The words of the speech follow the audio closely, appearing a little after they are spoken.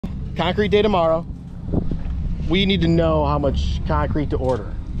concrete day tomorrow. We need to know how much concrete to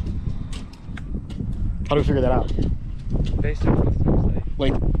order. How do we figure that out? Based on Thursday.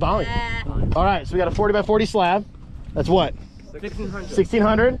 Like volume. All right, so we got a 40 by 40 slab. That's what? 1600.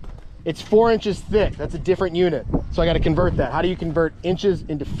 1600. It's 4 inches thick. That's a different unit. So I got to convert that. How do you convert inches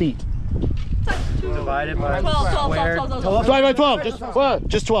into feet? Divided by 12 by 12.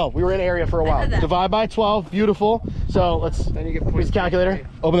 Just 12. We were in area for a while. Divide by 12. Beautiful. So let's. Then you get Use the calculator.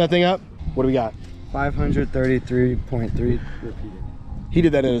 Open that thing up. What do we got? 533.3 repeated. He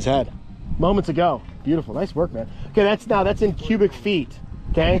did that in his head moments ago. Beautiful. Nice work, man. Okay, that's in cubic feet.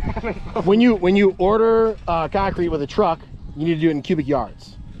 Okay. when you order concrete with a truck, you need to do it in cubic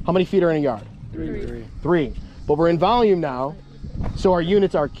yards. How many feet are in a yard? Three. But we're in volume now, so our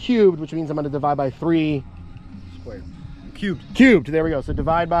units are cubed, which means I'm going to divide by 3 Squared. Cubed. There we go. So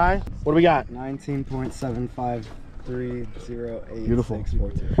divide by, what do we got? 19.75308. Beautiful.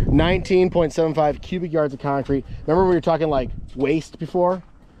 19.75 cubic yards of concrete. Remember we were talking like waste before?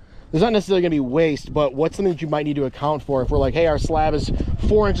 There's not necessarily going to be waste, but what's something that you might need to account for if we're like, hey, our slab is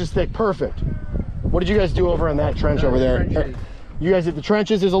 4 inches thick, perfect. What did you guys do over in that trench over there? You guys did the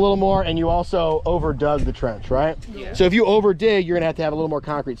trenches, there's a little more, and you also overdug the trench, right? Yeah. So if you overdig, you're going to have a little more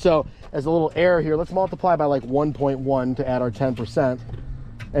concrete. So as a little error here, let's multiply by like 1.1 to add our 10%.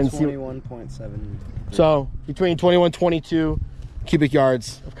 And 21.7. So between 21 and 22 cubic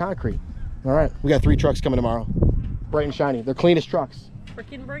yards of concrete. All right, we got 3 trucks coming tomorrow. Bright and shiny. They're cleanest trucks.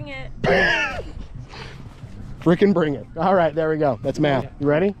 Frickin' bring it. Frickin' bring it. All right, there we go. That's math. You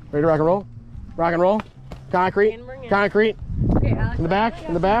ready? Ready to rock and roll? Rock and roll. Concrete. Concrete. Okay, Alex. In the back.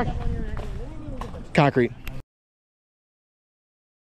 In the back. Concrete.